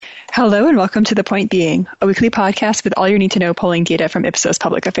Hello and welcome to The Point Being, a weekly podcast with all your need to know polling data from Ipsos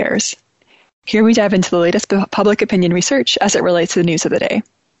Public Affairs. Here we dive into the latest public opinion research as it relates to the news of the day.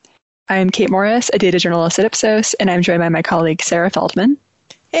 I am Kate Morris, a data journalist at Ipsos, and I'm joined by my colleague Sarah Feldman.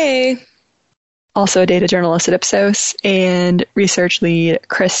 Hey. Also a data journalist at Ipsos, and research lead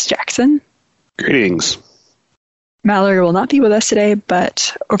Chris Jackson. Greetings. Mallory will not be with us today,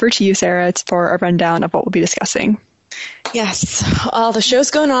 but over to you, Sarah, for a rundown of what we'll be discussing. Yes. Well, the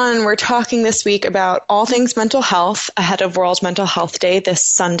show's going on. We're talking this week about all things mental health ahead of World Mental Health Day this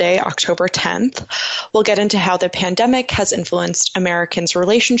Sunday, October 10th. We'll get into how the pandemic has influenced Americans'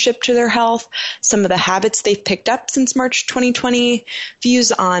 relationship to their health, some of the habits they've picked up since March 2020,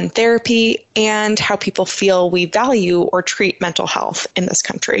 views on therapy, and how people feel we value or treat mental health in this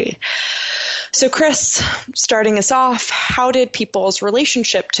country. So, Chris, starting us off, how did people's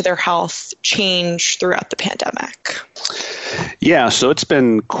relationship to their health change throughout the pandemic? Yeah, so it's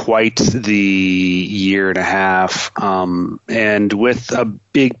been quite the year and a half. And with a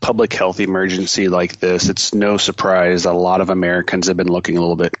big public health emergency like this, it's no surprise that a lot of Americans have been looking a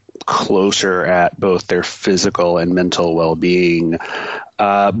little bit closer at both their physical and mental well-being.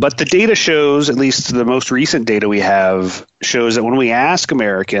 But the data shows, at least the most recent data we have, shows that when we ask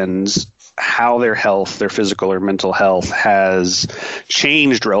Americans how their health, their physical or mental health has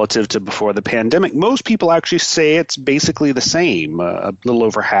changed relative to before the pandemic, most people actually say it's basically the same. A little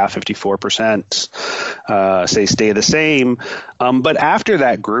over half, 54%, say stay the same. But after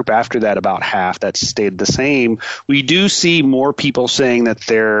that group, after that about half that stayed the same, we do see more people saying that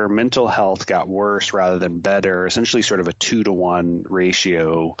their mental health got worse rather than better, essentially sort of a 2-to-1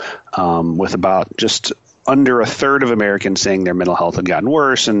 ratio, with about just under a third of Americans saying their mental health had gotten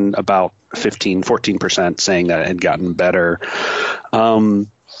worse and about 14% saying that it had gotten better,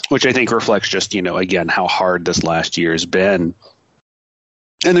 which I think reflects just, again, how hard this last year has been.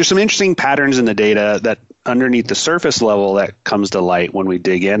 And there's some interesting patterns in the data that underneath the surface level that comes to light when we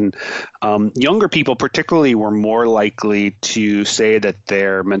dig in. Younger people particularly were more likely to say that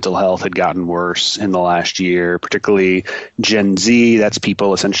their mental health had gotten worse in the last year, particularly Gen Z. That's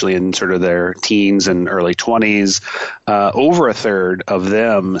people essentially in sort of their teens and early 20s. Over a third of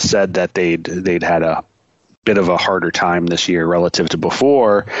them said that they'd had a bit of a harder time this year relative to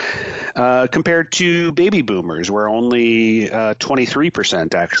before, compared to baby boomers, where only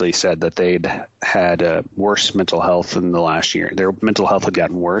 23% actually said that they'd had worse mental health in the last year. Their mental health had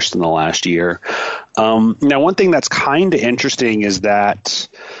gotten worse in the last year. Now, one thing that's kind of interesting is that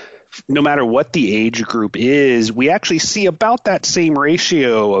no matter what the age group is, we actually see about that same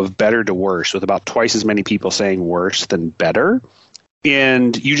ratio of better to worse, with about twice as many people saying worse than better.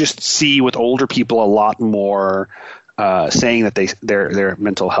 And you just see with older people a lot more saying that their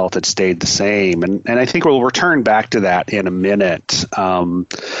mental health had stayed the same. And I think we'll return back to that in a minute,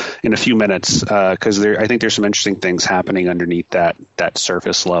 in a few minutes, because I think there's some interesting things happening underneath that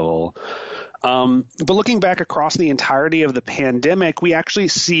surface level. But looking back across the entirety of the pandemic, we actually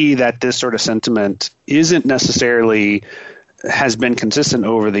see that this sort of sentiment isn't necessarily has been consistent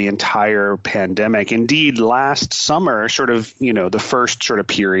over the entire pandemic. Indeed, last summer, sort of, the first sort of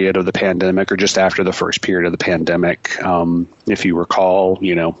period of the pandemic, or just after the first period of the pandemic, if you recall,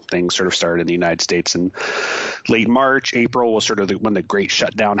 things sort of started in the United States in late March. April was sort of when the great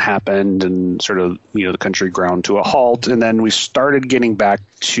shutdown happened and sort of, the country ground to a halt. And then we started getting back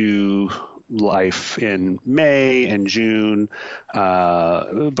to life in May and June,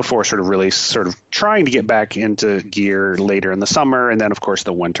 before sort of really sort of trying to get back into gear later in the summer. And then, of course,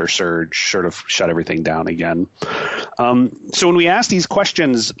 the winter surge sort of shut everything down again. So when we asked these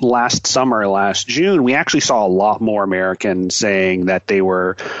questions last summer, last June, we actually saw a lot more Americans saying that they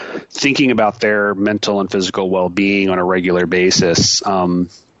were thinking about their mental and physical well-being on a regular basis.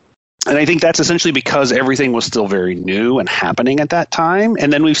 And I think that's essentially because everything was still very new and happening at that time.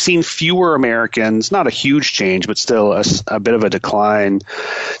 And then we've seen fewer Americans, not a huge change, but still a bit of a decline,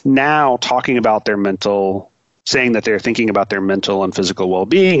 now talking about their saying that they're thinking about their mental and physical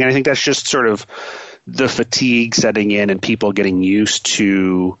well-being. And I think that's just sort of the fatigue setting in and people getting used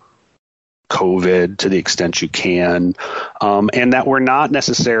to COVID to the extent you can, and that we're not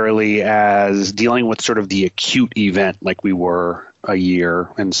necessarily as dealing with sort of the acute event like we were a year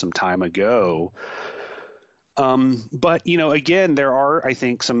and some time ago. But, again, there are, I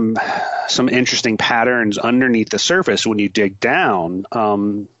think, some interesting patterns underneath the surface when you dig down.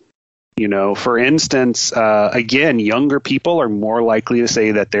 For instance, again, younger people are more likely to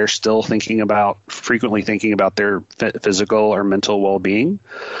say that they're still frequently thinking about their physical or mental well-being.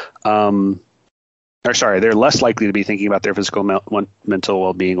 They're less likely to be thinking about their physical mental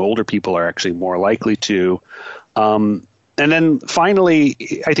well-being. Older people are actually more likely to. And then finally,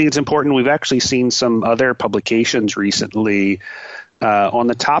 I think it's important. We've actually seen some other publications recently on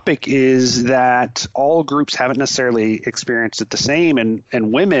the topic is that all groups haven't necessarily experienced it the same.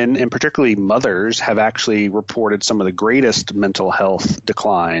 And women, and particularly mothers, have actually reported some of the greatest mental health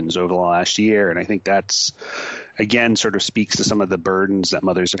declines over the last year. And I think that's, again, sort of speaks to some of the burdens that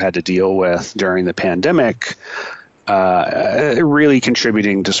mothers have had to deal with during the pandemic, really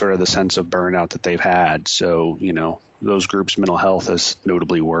contributing to sort of the sense of burnout that they've had. So, those groups' mental health is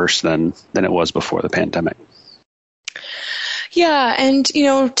notably worse than it was before the pandemic. Yeah, and,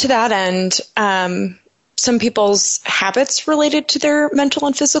 to that end, some people's habits related to their mental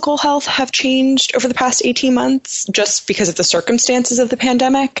and physical health have changed over the past 18 months just because of the circumstances of the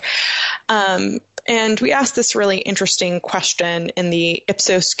pandemic. And we asked this really interesting question in the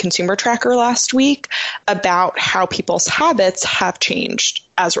Ipsos Consumer Tracker last week about how people's habits have changed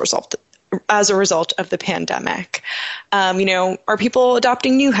as a result of the pandemic. Are people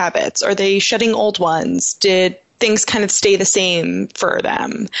adopting new habits? Are they shedding old ones? Did things kind of stay the same for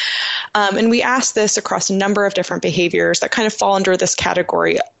them? And we asked this across a number of different behaviors that kind of fall under this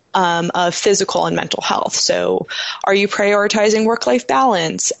category of physical and mental health. So are you prioritizing work-life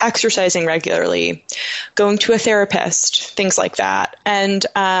balance, exercising regularly, going to a therapist, things like that? And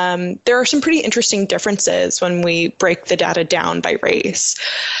there are some pretty interesting differences when we break the data down by race.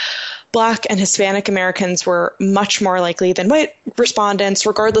 Black and Hispanic Americans were much more likely than white respondents,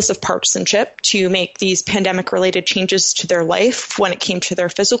 regardless of partisanship, to make these pandemic-related changes to their life when it came to their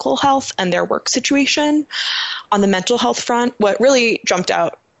physical health and their work situation. On the mental health front, what really jumped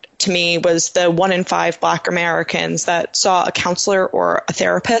out to me was the 1 in 5 Black Americans that saw a counselor or a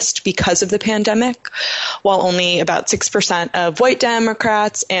therapist because of the pandemic, while only about 6% of white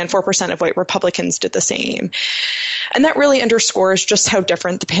Democrats and 4% of white Republicans did the same. And that really underscores just how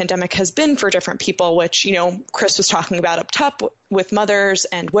different the pandemic has been for different people, which, Chris was talking about up top with mothers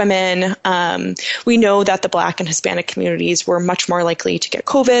and women. We know that the Black and Hispanic communities were much more likely to get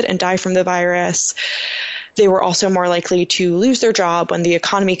COVID and die from the virus. They were also more likely to lose their job when the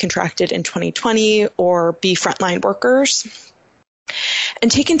economy contracted in 2020 or be frontline workers.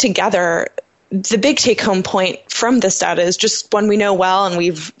 And taken together, the big take-home point from this data is just one we know well and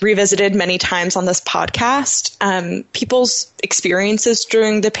we've revisited many times on this podcast. People's experiences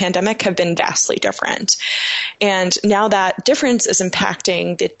during the pandemic have been vastly different. And now that difference is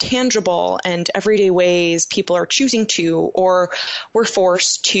impacting the tangible and everyday ways people are choosing to or were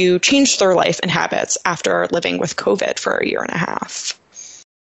forced to change their life and habits after living with COVID for a year and a half.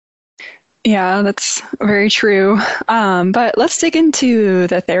 Yeah, that's very true. But let's dig into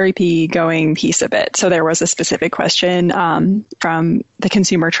the therapy going piece of it. So there was a specific question from the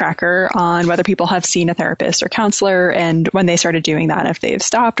Consumer Tracker on whether people have seen a therapist or counselor and when they started doing that, if they've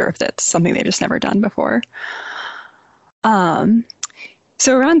stopped or if that's something they've just never done before.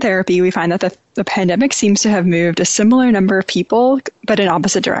 So around therapy, we find that the pandemic seems to have moved a similar number of people, but in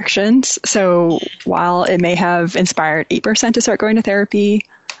opposite directions. So while it may have inspired 8% to start going to therapy,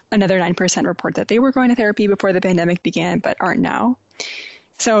 another 9% report that they were going to therapy before the pandemic began, but aren't now.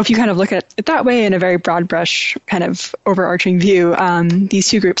 So if you kind of look at it that way in a very broad brush kind of overarching view, these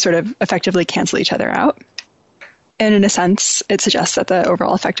two groups sort of effectively cancel each other out. And in a sense, it suggests that the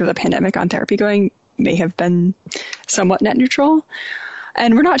overall effect of the pandemic on therapy going may have been somewhat net neutral.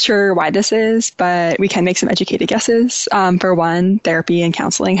 And we're not sure why this is, but we can make some educated guesses. For one, therapy and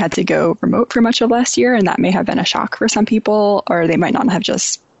counseling had to go remote for much of last year, and that may have been a shock for some people, or they might not have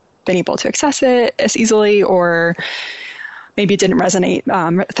just been able to access it as easily, or maybe it didn't resonate.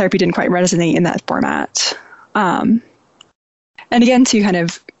 Therapy didn't quite resonate in that format. And again, to kind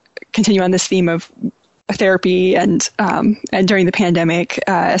of continue on this theme of therapy and during the pandemic,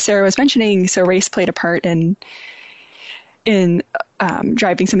 as Sarah was mentioning, so race played a part in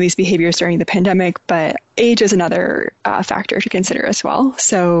driving some of these behaviors during the pandemic, but age is another factor to consider as well.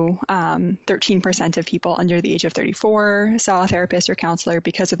 So 13% of people under the age of 34 saw a therapist or counselor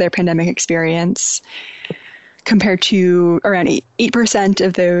because of their pandemic experience, compared to around 8%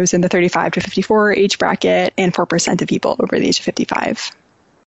 of those in the 35 to 54 age bracket and 4% of people over the age of 55.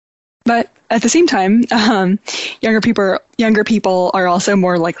 But at the same time, younger people are also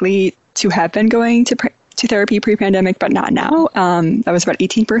more likely to have been going to therapy pre-pandemic, but not now. That was about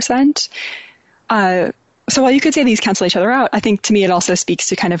 18%. So while you could say these cancel each other out, I think to me it also speaks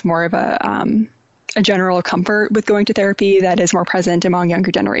to kind of more of a general comfort with going to therapy that is more present among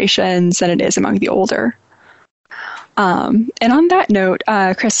younger generations than it is among the older. And on that note,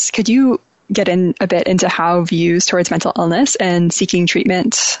 Chris, could you get in a bit into how views towards mental illness and seeking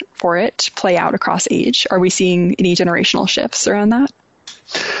treatment for it play out across age? Are we seeing any generational shifts around that?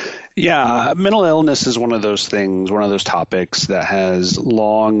 Yeah, mental illness is one of those things, one of those topics that has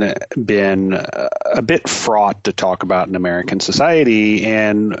long been a bit fraught to talk about in American society,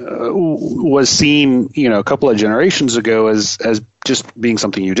 and was seen, a couple of generations ago as just being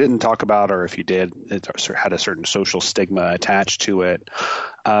something you didn't talk about, or if you did, it had a certain social stigma attached to it.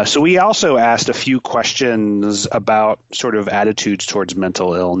 So we also asked a few questions about sort of attitudes towards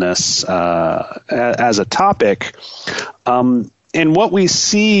mental illness as a topic. And what we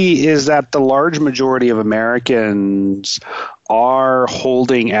see is that the large majority of Americans are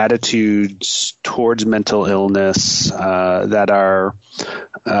holding attitudes towards mental illness that are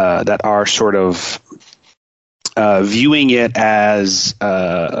sort of viewing it as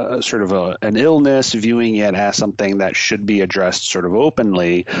sort of an illness, viewing it as something that should be addressed sort of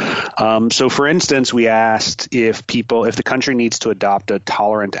openly. So, for instance, we asked if the country needs to adopt a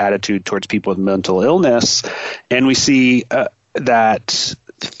tolerant attitude towards people with mental illness, and we see that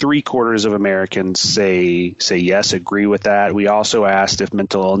 3/4 of Americans say yes, agree with that. We also asked if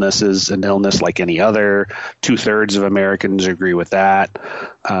mental illness is an illness like any other. 2/3 of Americans agree with that.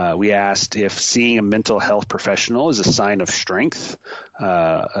 We asked if seeing a mental health professional is a sign of strength.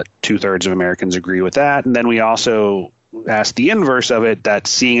 2/3 of Americans agree with that. And then we also asked the inverse of it, that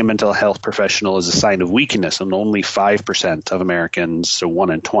seeing a mental health professional is a sign of weakness, and only 5% of Americans, so 1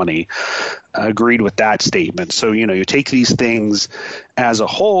 in 20, agreed with that statement. So, you take these things as a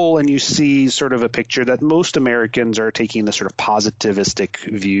whole and you see sort of a picture that most Americans are taking the sort of positivistic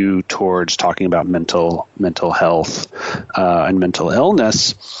view towards talking about mental health and mental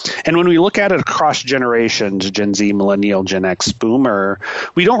illness. And when we look at it across generations, Gen Z, Millennial, Gen X, Boomer,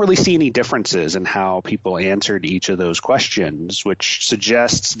 we don't really see any differences in how people answered each of those questions, which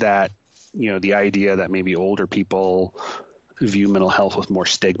suggests that, the idea that maybe older people view mental health with more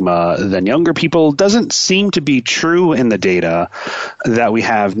stigma than younger people doesn't seem to be true in the data that we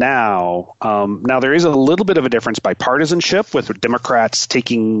have now. Now, there is a little bit of a difference by partisanship, with Democrats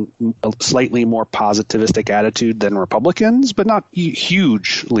taking a slightly more positivistic attitude than Republicans, but not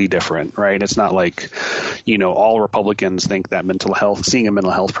hugely different, right? It's not like, all Republicans think that seeing a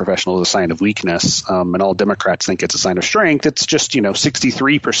mental health professional is a sign of weakness, and all Democrats think it's a sign of strength. It's just,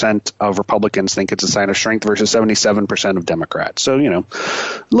 63% of Republicans think it's a sign of strength versus 77% of Democrats. So, a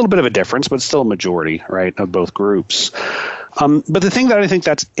little bit of a difference, but still a majority, right, of both groups. But the thing that I think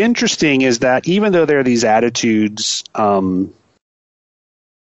that's interesting is that even though there are these attitudes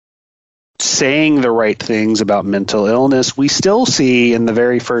saying the right things about mental illness, we still see in the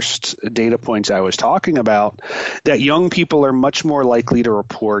very first data points I was talking about that young people are much more likely to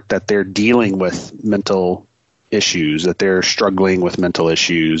report that they're dealing with mental issues, that they're struggling with mental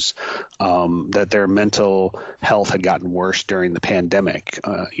issues, that their mental health had gotten worse during the pandemic.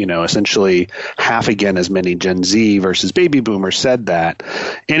 Essentially half again as many Gen Z versus baby boomers said that.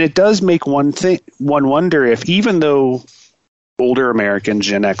 And it does make one wonder if, even though older Americans,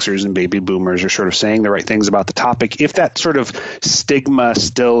 Gen Xers and baby boomers, are sort of saying the right things about the topic, if that sort of stigma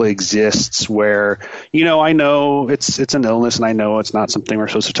still exists where, I know it's an illness and I know it's not something we're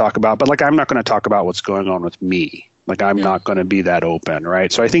supposed to talk about, but I'm not going to talk about what's going on with me. I'm not going to be that open,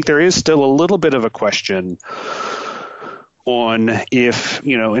 right? So I think there is still a little bit of a question on if,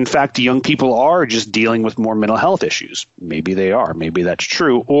 in fact, young people are just dealing with more mental health issues. Maybe they are. Maybe that's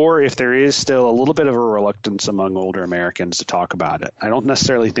true. Or if there is still a little bit of a reluctance among older Americans to talk about it. I don't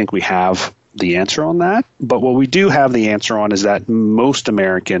necessarily think we have the answer on that. But what we do have the answer on is that most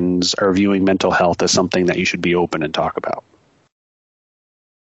Americans are viewing mental health as something that you should be open and talk about.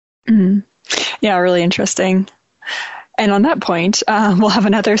 Mm-hmm. Yeah, really interesting. And on that point, we'll have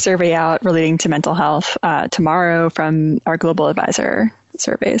another survey out relating to mental health tomorrow from our Global Advisor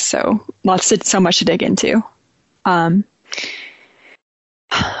surveys. So so much to dig into. That's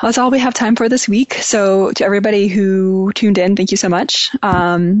all we have time for this week. So to everybody who tuned in, thank you so much.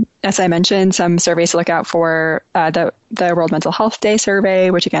 As I mentioned, some surveys to look out for: the World Mental Health Day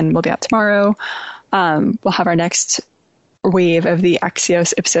survey, which again will be out tomorrow. We'll have our next wave of the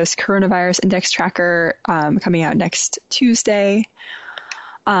Axios Ipsos Coronavirus Index Tracker coming out next Tuesday.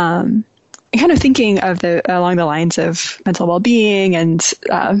 And kind of thinking of along the lines of mental well-being and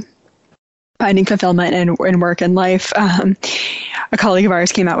finding fulfillment in work and life. A colleague of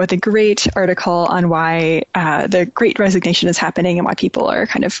ours came out with a great article on why the Great Resignation is happening and why people are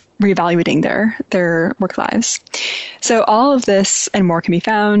kind of reevaluating their work lives. So all of this and more can be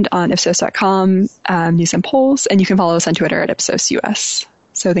found on Ipsos.com, News and Polls, and you can follow us on Twitter at Ipsos US.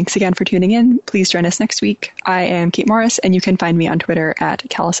 So thanks again for tuning in. Please join us next week. I am Kate Morris, and you can find me on Twitter at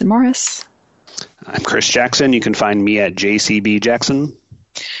Callison Morris. I'm Chris Jackson. You can find me at JCB Jackson.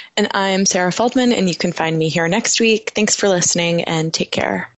 And I'm Sarah Feldman, and you can find me here next week. Thanks for listening, and take care.